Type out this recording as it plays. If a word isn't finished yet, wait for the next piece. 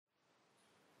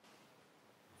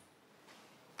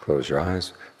Close your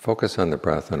eyes, focus on the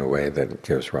breath in a way that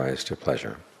gives rise to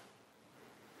pleasure.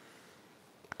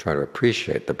 Try to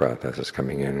appreciate the breath as it's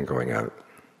coming in and going out.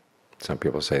 Some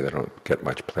people say they don't get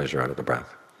much pleasure out of the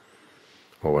breath.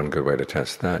 Well, one good way to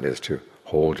test that is to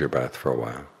hold your breath for a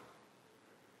while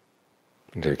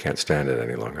until you can't stand it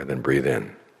any longer. Then breathe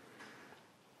in.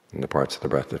 And the parts of the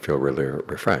breath that feel really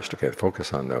refreshed, okay,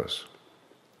 focus on those.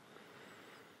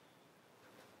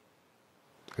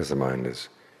 Because the mind is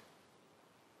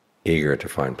eager to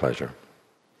find pleasure.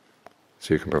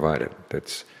 So you can provide it.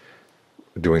 It's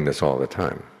doing this all the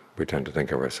time. We tend to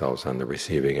think of ourselves on the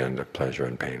receiving end of pleasure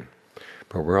and pain.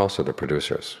 But we're also the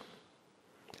producers.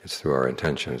 It's through our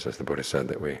intentions, as the Buddha said,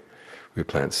 that we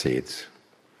plant seeds.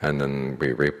 And then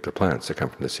we reap the plants that come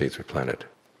from the seeds we planted.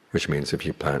 Which means if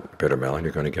you plant bitter melon,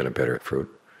 you're going to get a bitter fruit.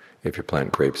 If you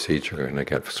plant grape seeds, you're going to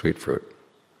get sweet fruit.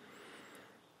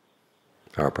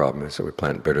 Our problem is that we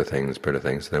plant bitter things,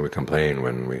 and then we complain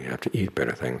when we have to eat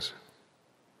bitter things.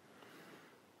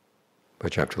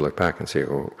 But you have to look back and see,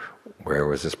 oh, where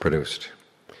was this produced?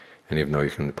 And even though you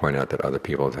can point out that other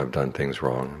people have done things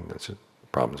wrong, there's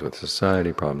problems with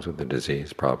society, problems with the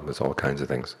disease, problems with all kinds of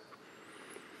things.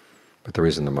 But the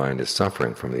reason the mind is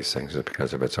suffering from these things is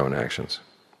because of its own actions,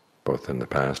 both in the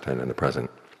past and in the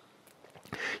present.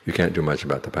 You can't do much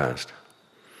about the past,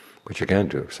 but you can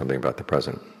do something about the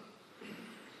present.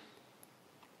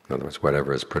 In other words,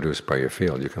 whatever is produced by your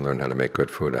field, you can learn how to make good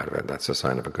food out of it. That's a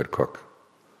sign of a good cook.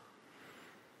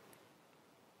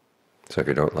 So if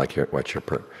you don't like what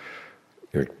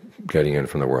you're getting in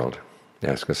from the world,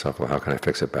 ask yourself, well, how can I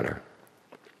fix it better?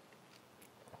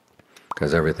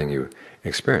 Because everything you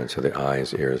experience with the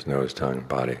eyes, ears, nose, tongue,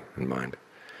 body, and mind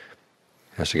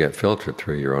has to get filtered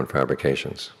through your own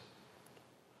fabrications,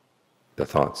 the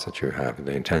thoughts that you have,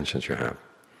 the intentions you have.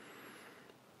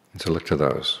 And so look to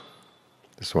those.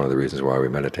 This is one of the reasons why we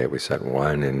meditate. We set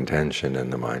one intention in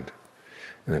the mind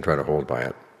and then try to hold by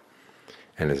it.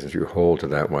 And as you hold to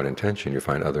that one intention, you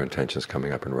find other intentions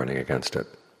coming up and running against it.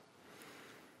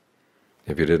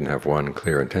 If you didn't have one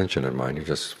clear intention in mind, you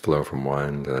just flow from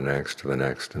one to the next,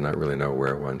 and not really know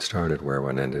where one started, where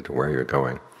one ended, to where you're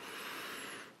going.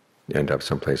 You end up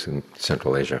someplace in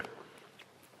Central Asia,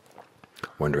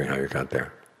 wondering how you got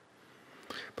there.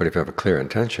 But if you have a clear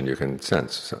intention, you can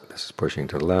sense, so this is pushing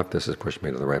to the left, this is pushing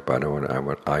me to the right, but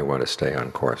I want to stay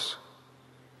on course.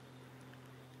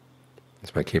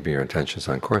 It's by keeping your intentions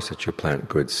on course that you plant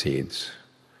good seeds.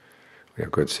 We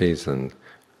have good seeds, and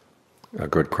a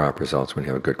good crop results. When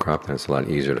you have a good crop, then it's a lot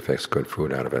easier to fix good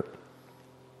food out of it.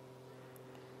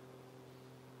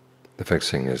 The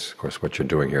fixing is, of course, what you're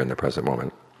doing here in the present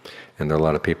moment. And there are a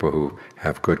lot of people who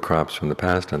have good crops from the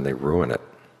past and they ruin it.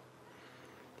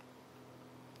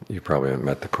 You probably have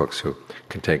met the cooks who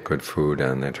can take good food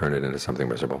and they turn it into something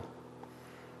miserable.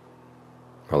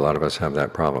 A lot of us have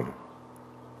that problem.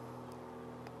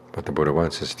 What the Buddha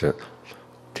wants is to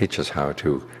teach us how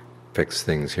to fix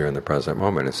things here in the present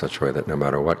moment in such a way that no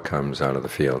matter what comes out of the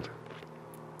field,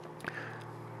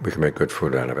 we can make good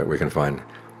food out of it. We can find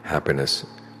happiness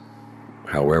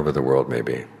however the world may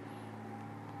be.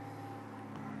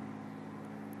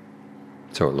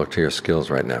 So look to your skills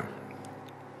right now.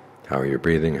 How are you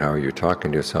breathing? How are you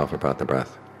talking to yourself about the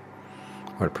breath?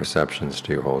 What perceptions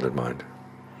do you hold in mind?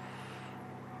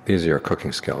 These are your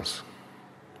cooking skills.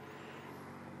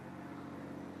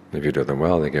 If you do them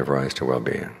well, they give rise to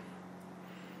well-being.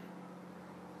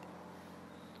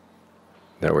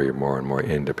 That way you're more and more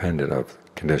independent of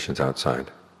conditions outside.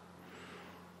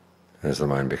 As the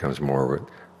mind becomes more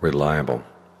reliable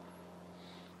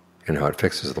in how it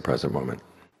fixes the present moment.